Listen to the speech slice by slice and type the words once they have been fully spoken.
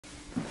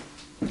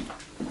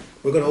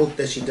We're gonna hope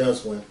that she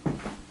does win.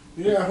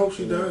 Yeah, I hope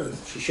she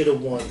does. She should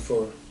have won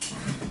for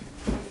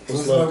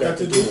what's love got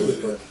to do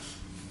with it.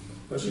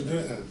 But she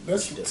didn't.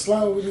 Let's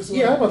slide with this one.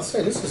 Yeah, I'm about to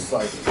say, this is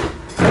like,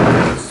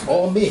 it's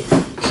all me.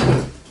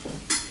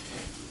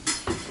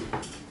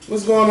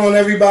 What's going on,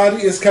 everybody?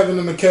 It's Kevin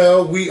and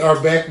Mikkel. We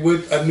are back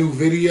with a new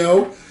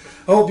video.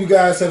 I hope you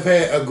guys have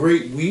had a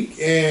great week.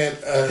 And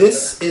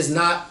this is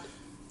not...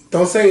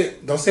 Don't say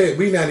it. Don't say it.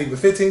 We not even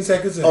 15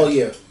 seconds in. Oh,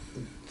 yeah.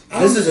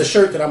 This is a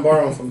shirt that I'm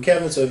borrowing from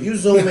Kevin, so if you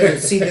zoom in and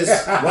see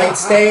this white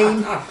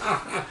stain,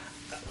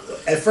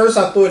 at first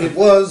I thought it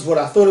was what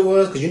I thought it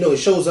was, because you know it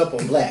shows up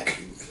on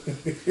black.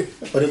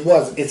 But it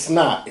wasn't. It's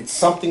not. It's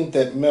something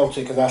that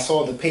melted, because I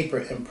saw the paper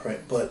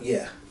imprint, but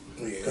yeah.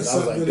 Because I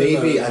was like,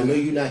 baby, I know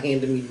you're not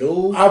handing me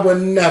no. I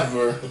would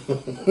never.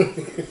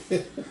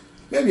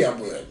 Maybe I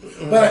would.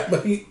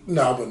 But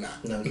no, I would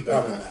not. No, you I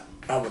would not.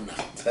 I would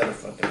not. Better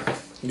fucking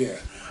not. Yeah.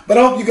 But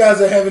I hope you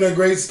guys are having a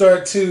great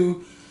start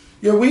to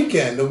your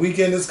weekend. The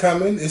weekend is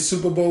coming. It's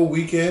Super Bowl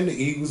weekend. The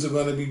Eagles are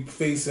going to be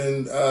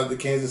facing the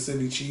Kansas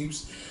City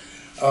Chiefs.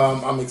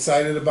 I'm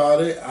excited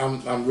about it.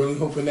 I'm really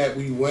hoping that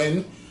we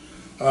win.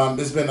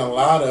 There's been a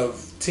lot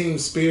of team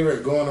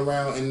spirit going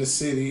around in the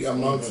city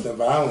amongst the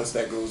violence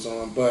that goes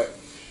on. But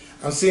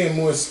I'm seeing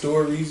more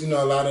stories. You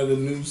know, a lot of the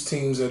news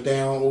teams are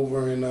down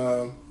over in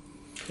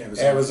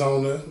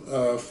Arizona,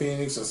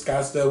 Phoenix or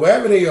Scottsdale.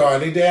 Wherever they are,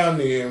 they down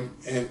there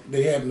and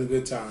they having a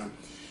good time.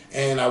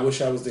 And I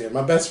wish I was there.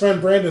 My best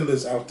friend Brandon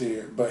lives out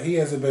there, but he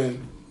hasn't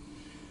been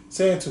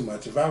saying too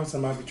much. If I was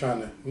him, I'd be trying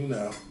to, you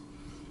know.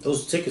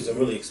 Those tickets are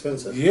really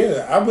expensive.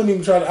 Yeah, I wouldn't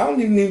even try to. I don't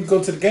even need to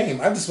go to the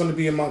game. I just want to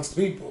be amongst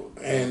people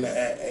and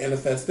the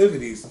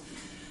festivities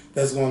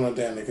that's going on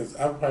down there. Because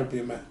I would probably be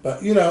a man.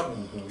 But, you know,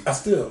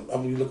 I'll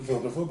be looking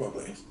forward to football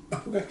players.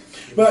 Okay.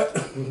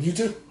 But, you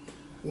too.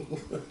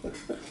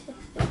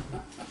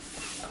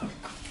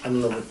 I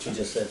don't know what you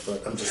just said,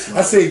 but I'm just smiling.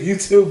 I said you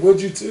too.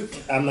 Would you too?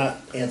 I'm not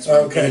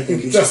answering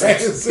anything you just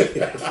said.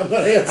 I'm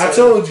not answering. I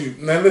told you.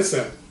 Now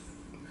listen.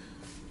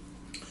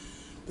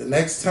 The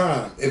next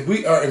time, if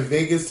we are in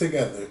Vegas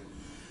together,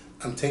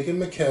 I'm taking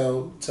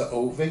Mikkel to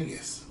Old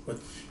Vegas.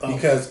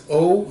 Because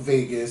Old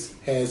Vegas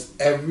has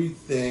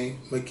everything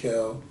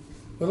Mikkel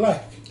would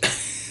like.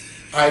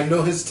 I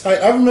know his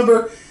type. I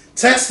remember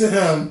texting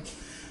him,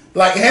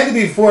 like it had to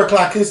be 4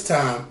 o'clock his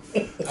time.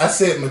 I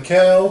said,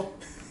 Mikkel,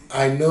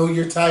 I know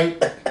your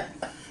type,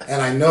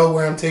 and I know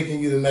where I'm taking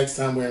you the next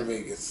time we're in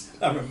Vegas.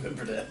 I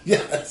remember that.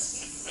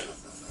 Yes.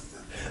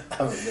 I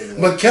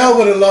remember that. Mikkel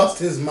would have lost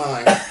his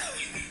mind.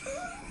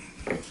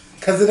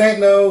 Because it ain't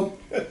no,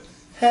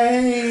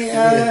 hey,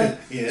 yeah.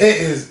 It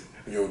is,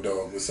 yo,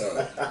 dog, what's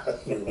up?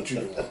 What you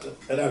doing?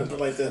 And I would be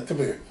like that. Come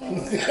here.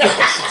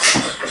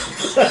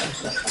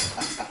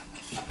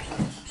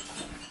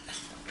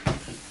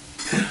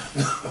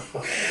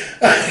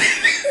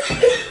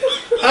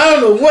 I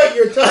don't know what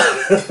you're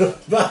talking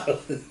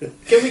about.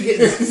 Can we get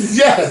this?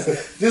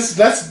 Yes.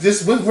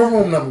 This what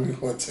room number we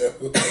going to?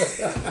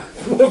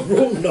 What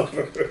room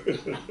number?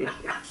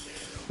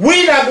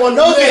 We not going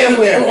no damn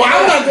where. Well,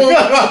 I'm not going.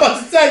 I'm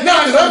about to say no,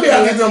 because I'll be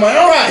out here on my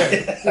own.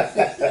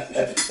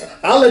 Right.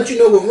 I'll let you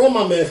know what room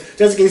I'm in,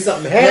 just in case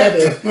something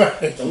happens.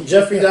 Right. Don't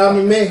Jeffrey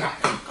Dahmer me.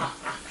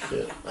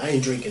 Shit, I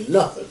ain't drinking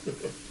nothing.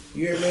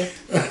 You hear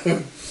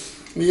me?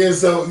 Yeah,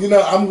 so you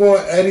know I'm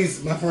going.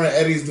 My friend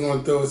Eddie's going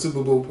to throw a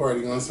Super Bowl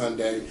party on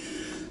Sunday,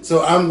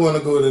 so I'm going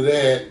to go to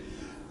that.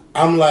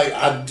 I'm like,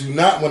 I do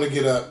not want to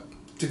get up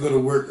to go to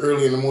work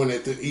early in the morning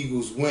if the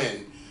Eagles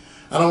win.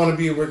 I don't want to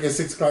be at work at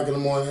 6 o'clock in the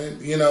morning.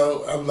 You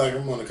know, I'm like,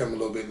 I'm going to come a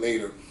little bit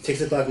later.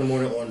 6 o'clock in the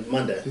morning on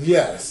Monday.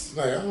 Yes,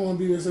 like I don't want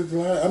to be at 6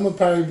 o'clock. I'm gonna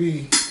probably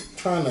be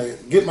trying to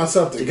get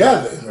myself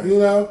together. Right. You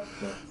know,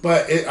 right.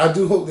 But I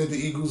do hope that the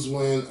Eagles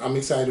win. I'm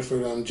excited for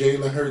them.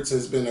 Jalen Hurts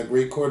has been a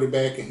great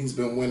quarterback, and he's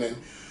been winning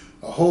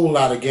a whole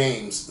lot of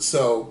games.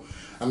 So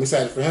I'm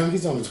excited for him.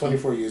 He's only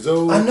 24 years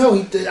old. I know.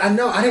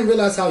 I didn't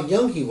realize how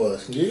young he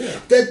was. Yeah.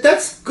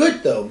 That's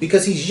good though,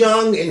 because he's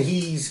young and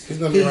he's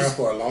going to be around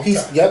for a long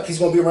time. Yep, he's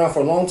going to be around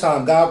for a long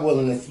time. God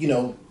willing, if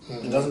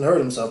it doesn't hurt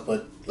himself,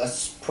 but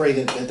let's pray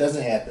that that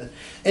doesn't happen.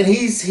 And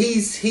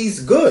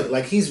he's good.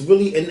 Like he's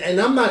really, and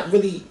I'm not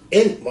really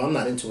I'm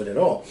not into it at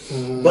all.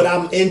 But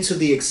I'm into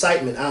the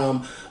excitement.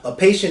 A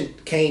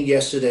patient came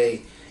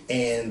yesterday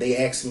and they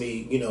asked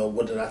me, you know,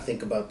 what did I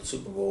think about the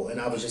Super Bowl? And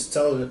I was just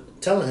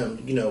telling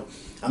him, you know,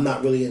 I'm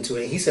not really into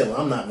it. And he said, well,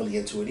 I'm not really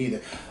into it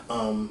either.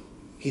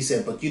 He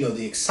said, but, you know,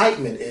 the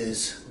excitement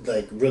is,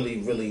 like,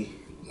 really, really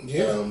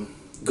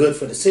good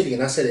for the city.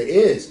 And I said, it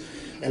is.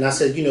 And I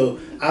said, you know,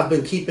 I've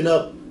been keeping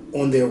up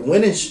on their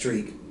winning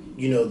streak,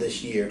 you know,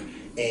 this year.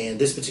 And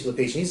this particular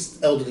patient, he's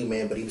an elderly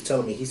man, but he was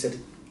telling me, he said,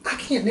 I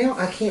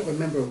can't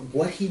remember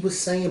what he was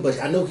saying,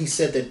 but I know he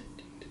said that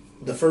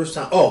the first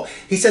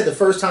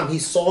time he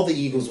saw the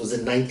Eagles was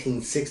in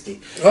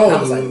 1960. Oh, and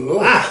I was like,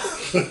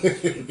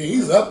 wow.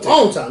 He's up there.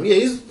 Long time. Yeah,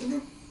 he's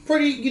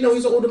pretty, you know,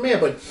 he's an older man,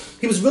 but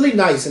he was really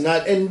nice. And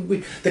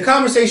the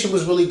conversation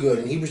was really good.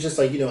 And he was just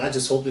like, you know, I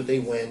just hope that they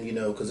win, you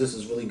know, because this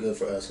is really good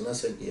for us. And I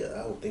said, yeah,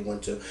 I hope they win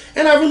too.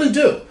 And I really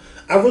do.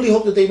 I really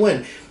hope that they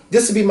win.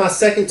 this would be my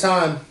second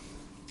time.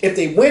 If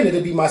they win,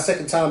 it'll be my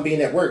second time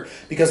being at work.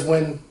 Because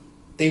when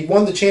they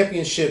won the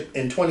championship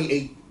in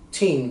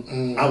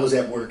 2018, I was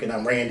at work and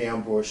I ran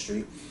down Broad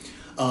Street.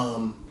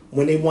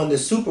 When they won the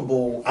Super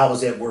Bowl, I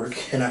was at work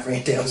and I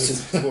ran down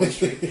Broad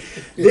Street.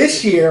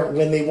 This year,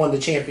 when they won the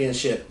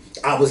championship,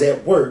 I was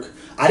at work.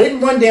 I didn't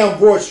run down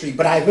Broad Street,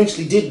 but I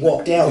eventually did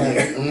walk down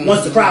there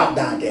once the crowd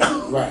died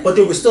down. Right. But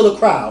there was still a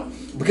crowd.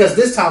 Because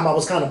this time I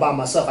was kind of by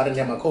myself. I didn't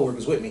have my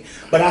coworkers with me.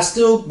 But I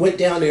still went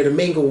down there to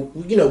mingle,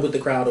 with the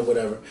crowd or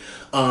whatever.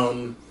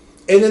 And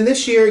then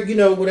this year,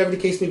 whatever the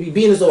case may be,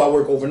 being as though I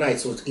work overnight,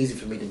 so it's easy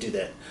for me to do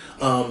that.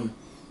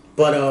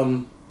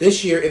 But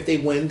this year, if they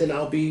win, then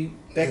I'll be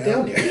back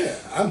down there. Yeah,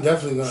 I'm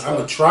definitely gonna. I'm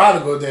gonna try to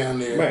go down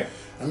there. Right.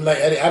 I'm like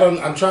Eddie.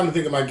 I'm trying to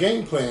think of my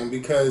game plan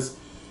because,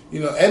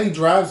 Eddie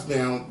drives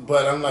down,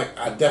 but I'm like,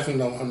 I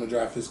definitely don't want him to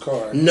drive his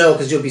car. No,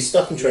 because you'll be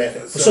stuck in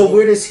traffic. Yeah, so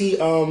where does he?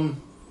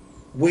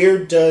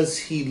 Where does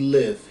he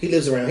live? He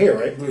lives around here,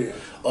 right? Yeah.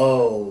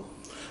 Oh.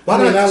 Why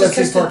not just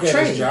let him park the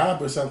at his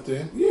job or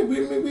something? Yeah,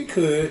 we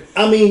could.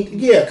 I mean,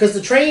 yeah, because the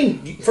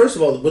train. First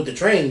of all, with the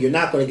train, you're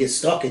not going to get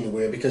stuck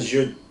anywhere because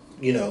you're,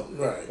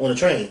 right on a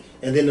train,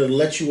 and then it'll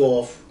let you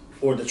off,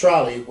 or the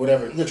trolley,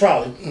 whatever, the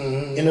trolley,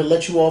 and it'll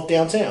let you off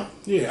downtown.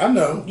 Yeah, I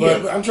know,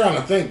 but I'm trying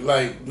to think.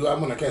 Like, do I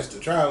want to catch the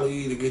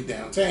trolley to get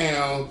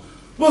downtown?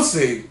 We'll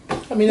see.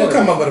 I mean, we'll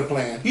come up with a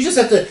plan. You just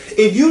have to.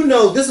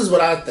 If this is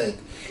what I think.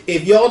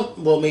 If y'all,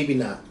 well, maybe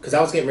not, because I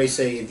was getting ready to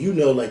say, if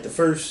like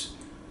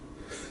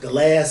the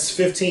last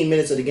 15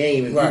 minutes of the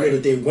game, if you know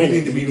that they're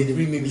winning, we need to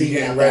be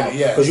getting ready,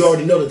 yeah, because you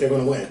already know that they're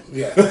going to win.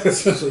 Yeah,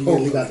 so you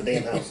leave out the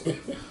damn house.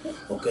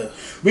 Okay,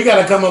 we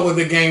got to come up with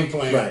a game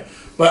plan, right?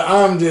 But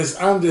I'm just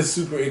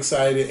super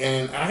excited,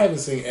 and I haven't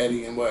seen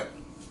Eddie in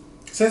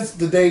since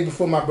the day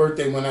before my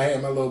birthday when I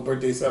had my little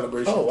birthday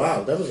celebration. Oh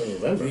wow, that was in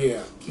November.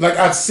 Yeah, like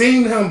I've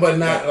seen him, but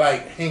not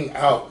like hang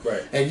out.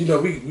 Right. And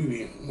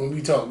when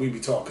we talk, we be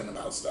talking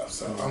about stuff.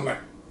 So I'm like,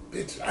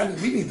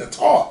 bitch, we need to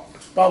talk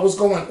about what's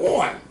going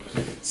on.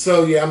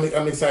 So yeah,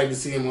 I'm excited to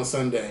see him on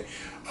Sunday.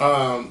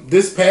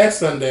 This past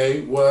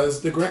Sunday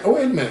was the grand. Oh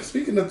wait a minute.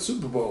 Speaking of the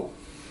Super Bowl,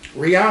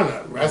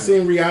 Rihanna. I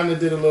seen Rihanna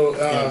did a little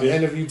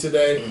interview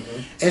today,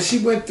 and she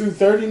went through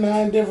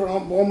 39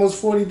 different,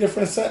 almost 40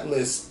 different set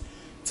lists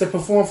to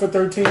perform for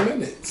 13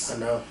 minutes. I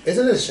know.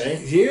 Isn't it a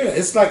shame? Yeah,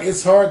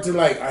 it's hard to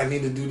I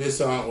need to do this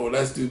song or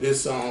let's do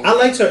this song. I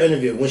liked her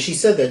interview when she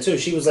said that too.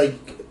 She was like,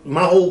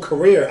 my whole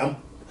career, I'm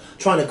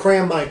trying to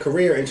cram my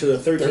career into a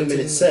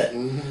 13-minute set.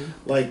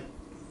 Like,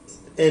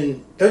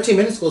 and 13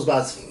 minutes goes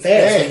by fast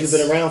when you've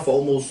been around for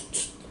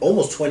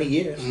almost 20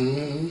 years.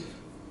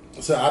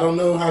 So I don't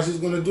know how she's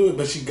going to do it,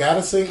 but she got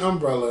to sing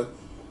Umbrella.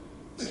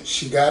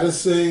 She got to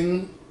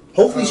sing...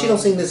 Hopefully she don't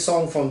sing this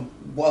song from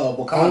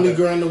Wakanda. Only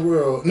Girl in the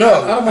World.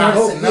 No, I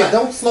hope not.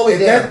 Don't slow it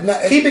down.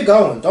 Keep it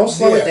going. Don't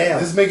slow it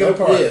down. Just make it a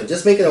party. Yeah,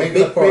 just make it a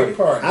big party.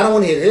 I don't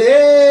want to hear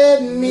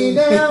let me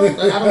down.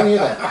 I don't want to hear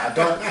that. I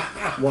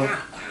don't want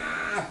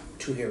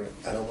to hear it.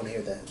 I don't want to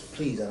hear that.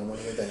 Please, I don't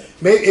want to hear that.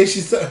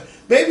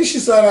 Maybe she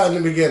started out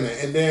in the beginning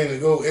and then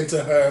go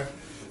into her.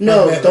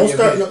 No, don't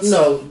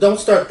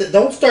start.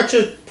 Don't start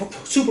your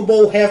Super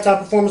Bowl halftime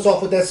performance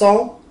off with that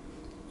song.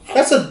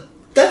 That's a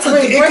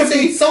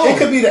depressing song. It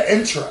could be the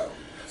intro.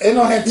 It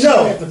don't have to.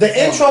 No,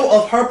 the intro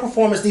of her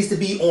performance needs to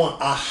be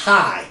on a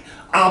high.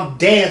 I'm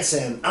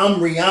dancing. I'm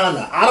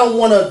Rihanna. I don't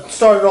want to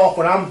start it off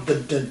when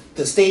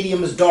the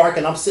stadium is dark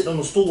and I'm sitting on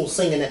the stool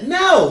singing it.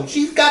 No,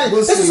 she's got it.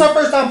 This is her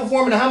first time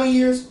performing in how many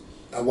years?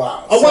 A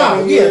while.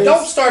 Yeah,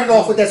 don't start it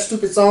off with that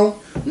stupid song.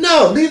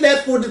 No, leave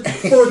that for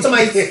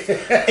somebody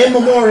in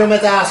memoriam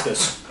at the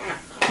Oscars.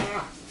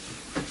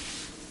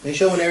 They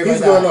showing everybody.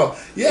 What's going on?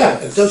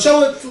 Yeah. So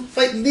show it.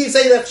 Like you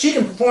say that she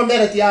can perform that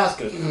at the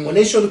Oscars when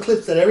they show the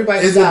clips that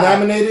everybody. Is it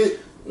nominated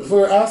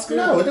for an Oscar?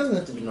 No, it doesn't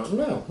have to be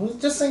nominated. No,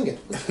 just sing it.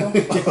 Just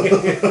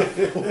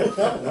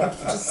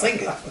sing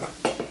it.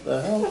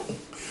 The hell.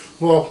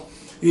 Well,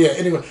 yeah.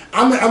 Anyway,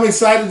 I'm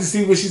excited to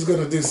see what she's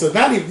gonna do. So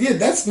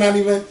that's not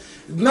even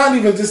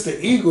just the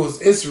Eagles.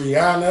 It's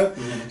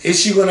Rihanna. Is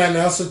she gonna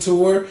announce a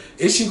tour?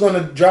 Is she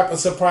gonna drop a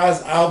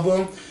surprise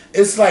album?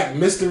 It's like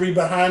mystery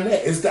behind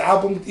that. Is the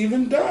album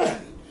even done?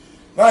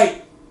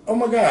 Like, oh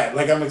my God.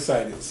 Like, I'm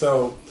excited.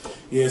 So,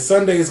 yeah,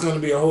 Sunday is going to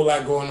be a whole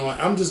lot going on.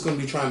 I'm just going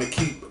to be trying to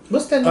keep up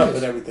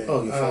with everything.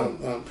 Oh, you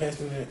pass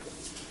me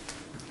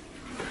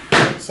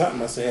that. Something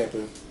must have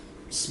happened.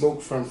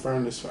 Smoke from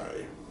furnace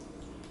fire.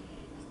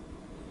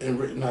 In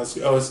Rittenhouse.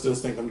 Oh, I still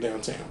think I'm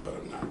downtown, but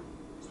I'm not.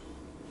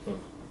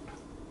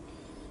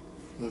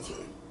 Let's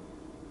see.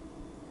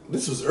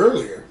 This was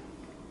earlier.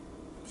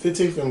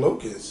 15th and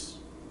Locust.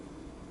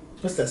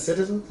 What's that,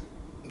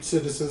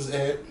 Citizens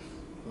app.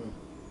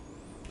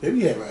 They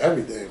be having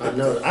everything. I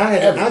know.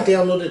 I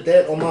downloaded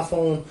that on my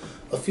phone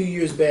a few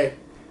years back.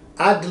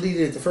 I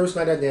deleted it the first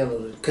night I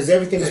downloaded it because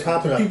everything was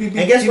popping up. And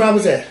guess where I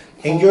was at?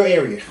 In your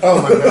area.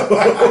 Oh my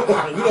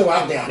God. You know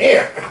why I'm down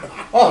there.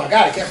 Oh my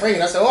God, it kept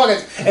ringing. I said, oh, I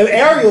got. And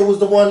Ariel was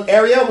the one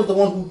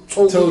who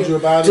told you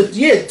about it?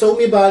 Yeah, told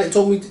me about it and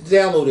told me to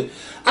download it.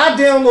 I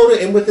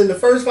downloaded, and within the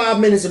first 5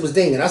 minutes, it was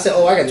dinging. I said,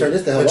 "Oh, I gotta turn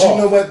this the hell off." But you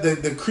know what?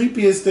 The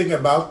creepiest thing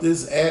about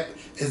this app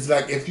is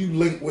like if you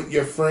link with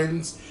your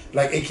friends,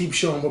 like it keeps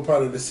showing what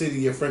part of the city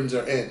your friends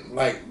are in.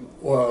 Like,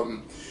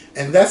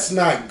 and that's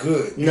not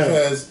good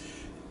because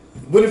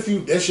what if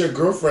that's your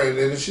girlfriend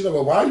and she's like,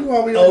 "Well, why are you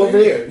always over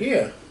there?"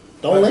 Yeah.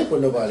 Don't link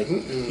with nobody.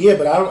 Yeah,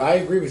 but I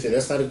agree with you.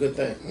 That's not a good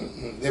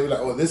thing. They were like,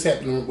 "Oh, this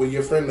happened where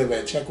your friend live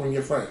at. Check on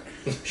your friend."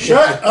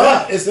 Shut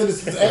up! It's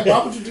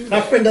why would you do that?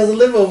 My friend doesn't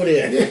live over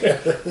there. Yeah.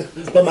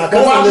 But my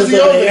cousin lives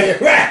over there.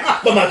 Right.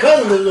 But my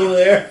cousin lives over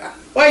there.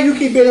 Why you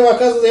keep being in my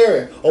cousin's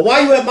area? Or why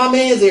you at my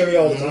man's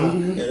area all the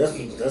time? Yeah,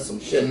 that's some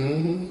shit.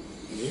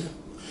 Yeah.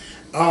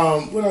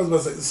 What I was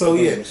about to say. So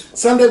yeah,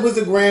 Sunday was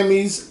the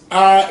Grammys.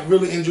 I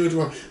really enjoyed the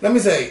Grammys. Let me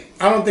say,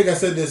 I don't think I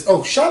said this.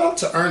 Oh, shout out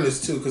to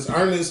Ernest too, because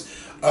Ernest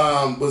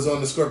was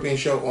on the Scorpion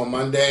Show on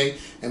Monday,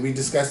 and we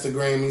discussed the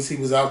Grammys. He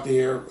was out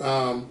there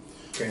for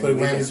the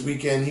Grammys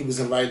weekend. He was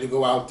invited to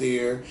go out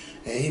there,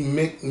 and he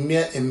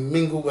met and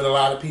mingled with a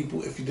lot of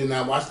people. If you did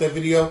not watch that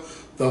video,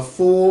 the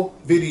full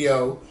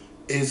video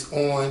is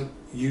on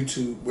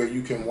YouTube where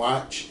you can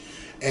watch.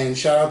 And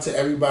shout out to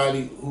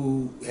everybody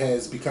who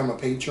has become a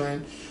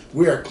patron.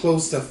 We are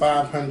close to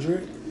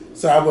 500,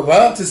 so I would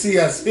love to see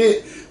us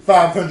hit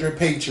 500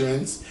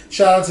 patrons.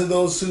 Shout out to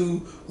those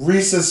who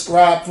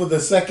resubscribe for the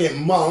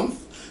second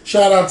month.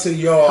 Shout out to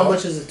y'all. How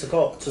much is it to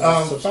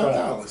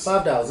subscribe?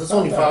 $5. $5. It's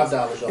only $5,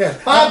 y'all. Yeah,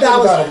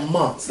 $5 a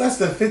month. It's less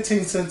than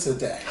 15 cents a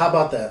day. How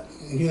about that?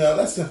 You know,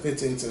 less than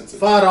 15 cents a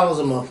day. $5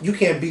 a month. You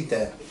can't beat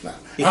that. Nah.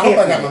 I hope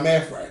I got my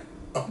math right.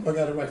 Oh, I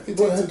got it right.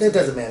 15 well, cents. It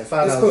doesn't matter.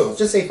 $5 cool. a month.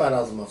 Just say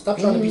 $5 a month. Stop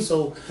trying to be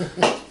so.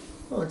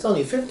 Oh, it's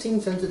only 15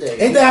 cents a day.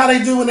 Ain't that how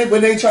they do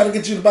when they try to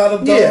get you to buy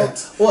them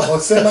dogs? Yeah. Well, or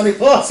send money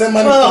for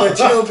their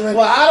children?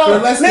 Well, I don't.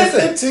 For less listen,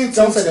 than 15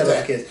 don't say that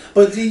about kids.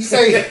 But you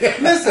say,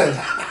 listen.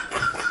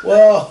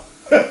 Well,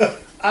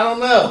 I don't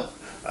know.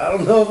 I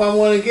don't know if I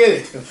want to get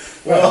it.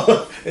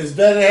 Well, it's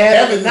better to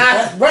have it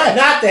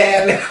not to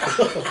have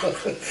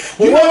it.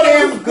 You know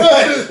what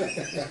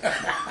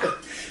good.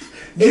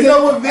 You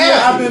know what video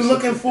I've been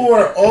looking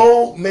for?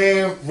 Old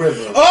Man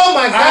River. Oh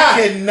my God!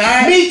 I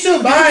cannot. Me too.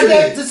 Find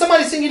it. Did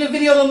somebody send you the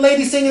video of the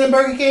lady singing in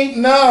Burger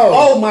King? No.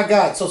 Oh my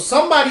God! So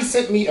somebody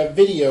sent me a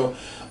video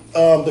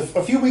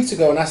a few weeks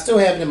ago, and I still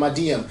have it in my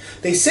DM.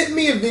 They sent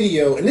me a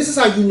video, and this is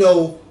how you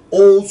know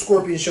old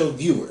Scorpion Show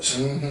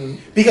viewers,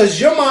 because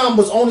your mom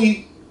was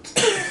only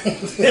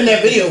in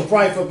that video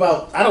probably for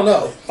about, I don't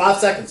know, 5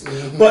 seconds.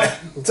 But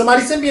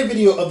somebody sent me a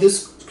video of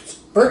this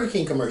Burger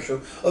King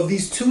commercial of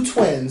these two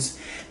twins,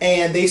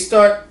 and they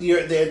start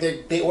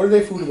they order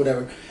their food or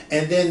whatever,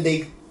 and then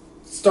they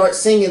start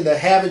singing the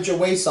 "Have It Your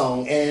Way"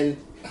 song, and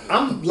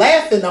I'm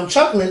laughing, I'm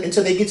chuckling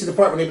until they get to the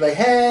part where they be like,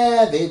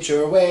 "Have it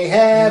your way,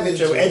 have it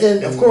your way," and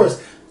then of course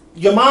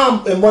your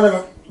mom in one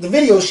of the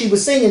videos she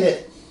was singing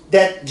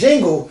that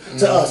jingle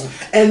to us,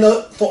 and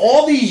for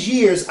all these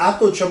years I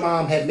thought your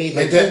mom had made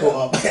that jingle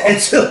up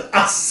until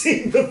I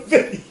seen the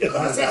video.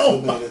 I said, "Oh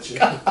my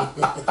God."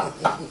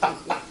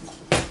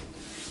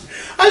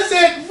 I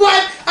said,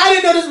 "What? I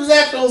didn't know this was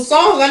actual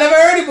song. I never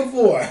heard it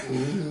before."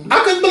 I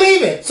couldn't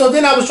believe it. So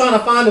then I was trying to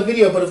find the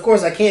video, but of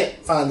course I can't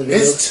find the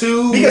video. It's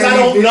too because I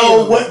don't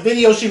know what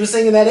video she was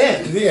singing that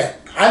in. Yeah,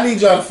 I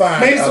need y'all to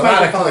find maybe a somebody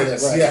lot of can find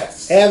clips. it. Right.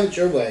 Yes, have it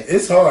your way.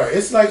 It's hard.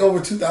 It's like over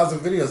 2,000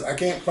 videos. I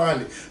can't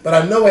find it, but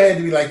I know it had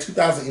to be like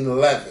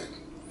 2011.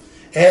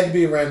 It had to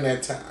be around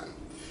that time.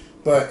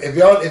 But if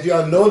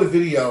y'all know the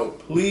video,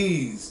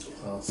 please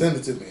send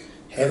it to me.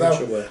 Have it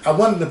your way. I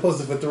wanted to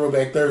post it for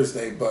Throwback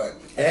Thursday, but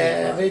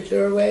have it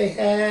your way,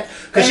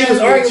 because she was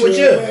arguing with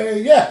you.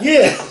 Way.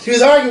 Yeah, she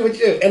was arguing with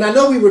you, and I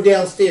know we were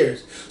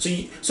downstairs.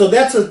 So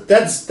that's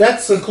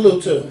a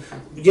clue too.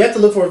 You have to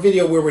look for a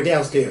video where we're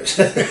downstairs.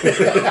 So that's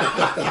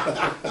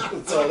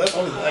the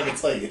only thing I can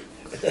tell you.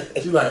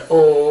 She's like,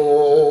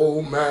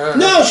 "Oh man."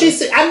 No, she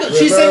sang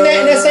that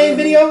in that same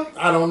video.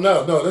 I don't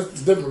know. No,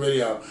 that's a different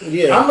video.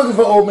 Yeah, I'm looking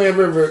for Old Man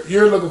River.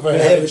 You're looking for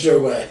Have It Your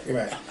Way.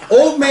 Right.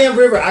 Old Man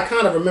River. I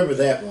kind of remember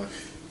that one.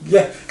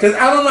 Yeah, because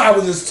I don't know. I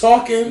was just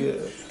talking,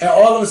 and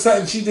all of a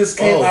sudden she just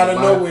came out of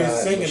nowhere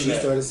singing. She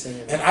started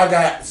singing, and I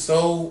got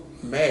so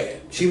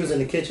mad. She was in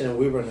the kitchen and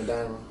we were in the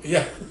dining room.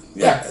 Yeah.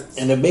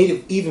 And it made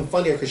it even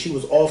funnier because she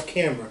was off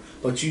camera,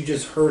 but you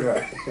just heard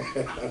her.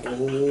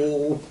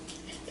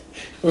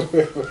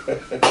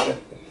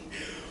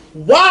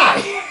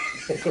 Why?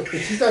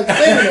 She started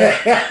singing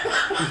that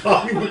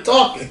while we were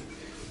talking.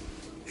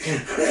 I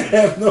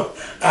have no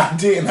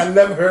idea, and I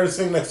never heard her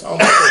sing that song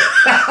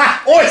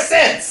before. Or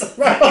since.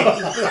 Right.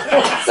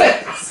 Or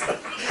since.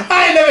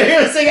 I ain't never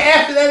heard her sing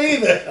after that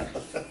either.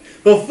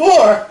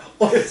 Before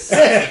or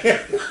since.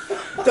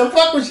 The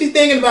fuck was she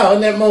thinking about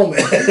in that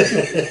moment?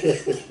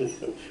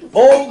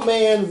 Old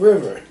Man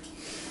River.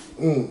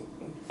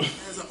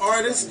 As an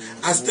artist,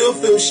 I still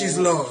feel she's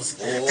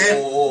lost.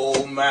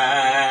 Old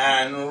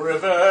Man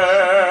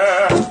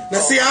River. Now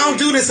see, I don't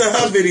do this in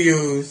her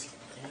videos.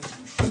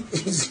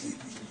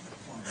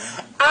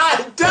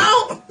 I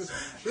don't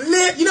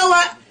live. You know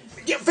what?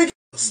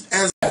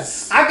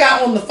 As I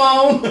got on the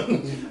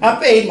phone. I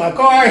paid my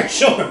car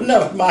insurance,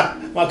 no,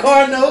 my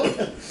car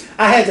note.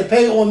 I had to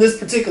pay on this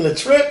particular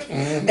trip,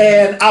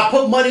 and I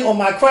put money on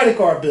my credit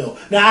card bill.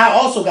 Now I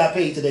also got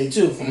paid today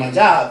too for my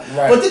job,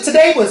 but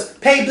today was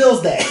pay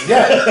bills day.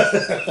 Yeah,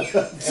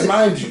 and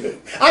mind you,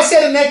 I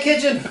sat in that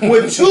kitchen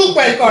with 2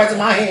 credit cards in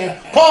my hand,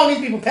 calling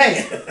these people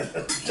paying.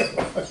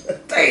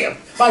 Damn!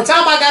 By the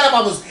time I got up,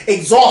 I was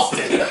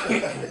exhausted.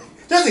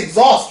 Just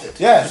exhausted.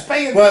 Yeah, just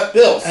paying but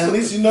bills. at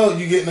least you know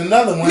you're getting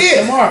another one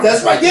Yeah, tomorrow.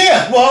 that's right.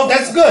 Yeah, well,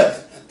 that's good.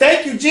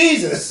 Thank you,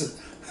 Jesus.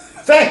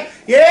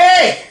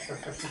 Yay!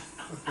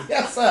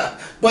 Yes, sir.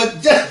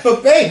 But just for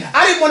pay,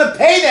 I didn't want to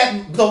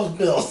pay those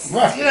bills.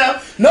 Right. You know,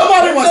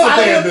 Nobody wants to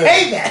pay a bill.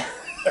 Pay that.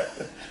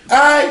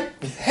 I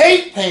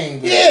hate paying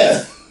bills.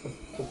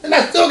 Yeah, and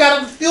I still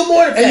got a few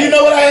more to pay. And you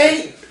know what I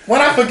hate? When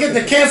I forget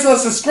to cancel a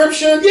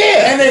subscription,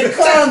 Yeah. and it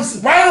comes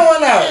right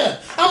on out. Yeah.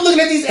 I'm looking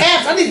at these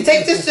apps. I need to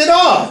take this shit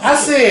off. I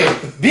said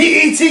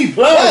BET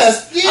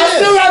Plus. Yes. I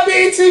still got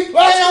BET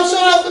Plus. I don't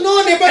show nothing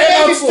on there, but And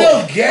I'm people.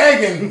 still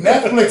gagging.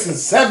 Netflix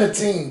is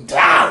 $17.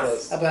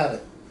 How about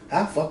it?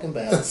 How fucking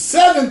bad?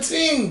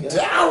 $17.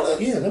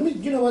 Yeah, let me.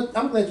 You know what?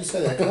 I'm glad you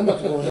said that. 'Cause I'm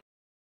about to go in